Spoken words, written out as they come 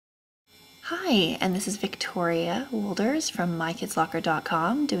Hi, and this is Victoria Woelders from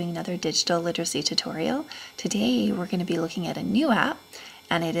mykidslocker.com doing another digital literacy tutorial. Today we're going to be looking at a new app,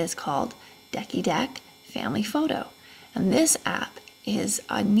 and it is called Decky Deck Family Photo. And this app is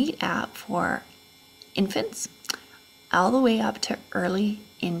a neat app for infants all the way up to early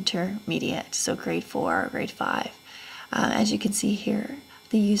intermediate, so grade 4 or grade 5. As you can see here,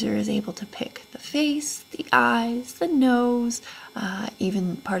 the user is able to pick the face, the eyes, the nose,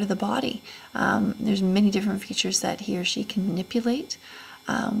 even part of the body. There's many different features that he or she can manipulate.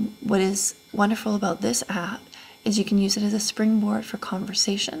 What is wonderful about this app is you can use it as a springboard for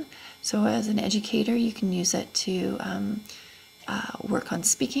conversation. So as an educator, you can use it to work on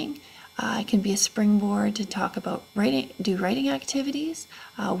speaking. It can be a springboard to talk about writing activities.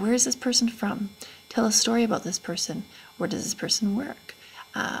 Where is this person from? Tell a story about this person. Where does this person work?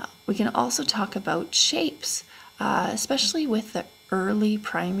 We can also talk about shapes, especially with the early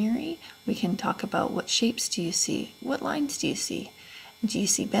primary. We can talk about what shapes do you see? What lines do you see? Do you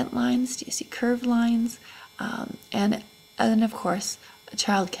see bent lines? Do you see curved lines? And then, of course, a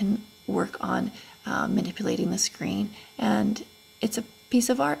child can work on manipulating the screen, and it's a piece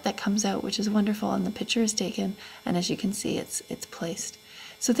of art that comes out, which is wonderful, and the picture is taken, and as you can see, it's placed.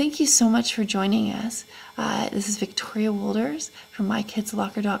 So thank you so much for joining us. This is Victoria Woelders from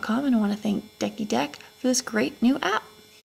mykidslocker.com, and I want to thank Decky Deck for this great new app.